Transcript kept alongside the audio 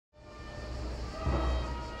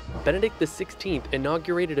Benedict XVI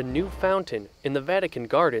inaugurated a new fountain in the Vatican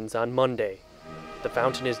gardens on Monday. The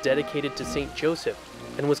fountain is dedicated to Saint Joseph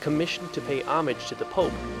and was commissioned to pay homage to the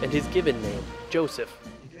Pope and his given name, Joseph.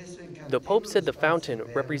 The Pope said the fountain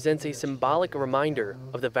represents a symbolic reminder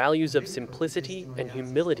of the values of simplicity and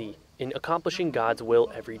humility in accomplishing God's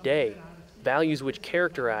will every day, values which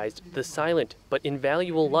characterized the silent but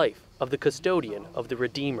invaluable life of the custodian of the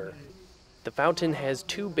Redeemer. The fountain has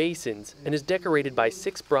 2 basins and is decorated by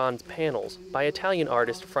 6 bronze panels by Italian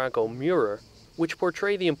artist Franco Murer, which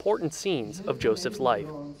portray the important scenes of Joseph's life.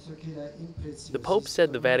 The Pope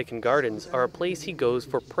said the Vatican Gardens are a place he goes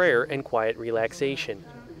for prayer and quiet relaxation,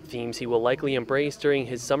 themes he will likely embrace during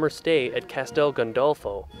his summer stay at Castel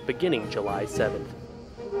Gandolfo beginning July 7th.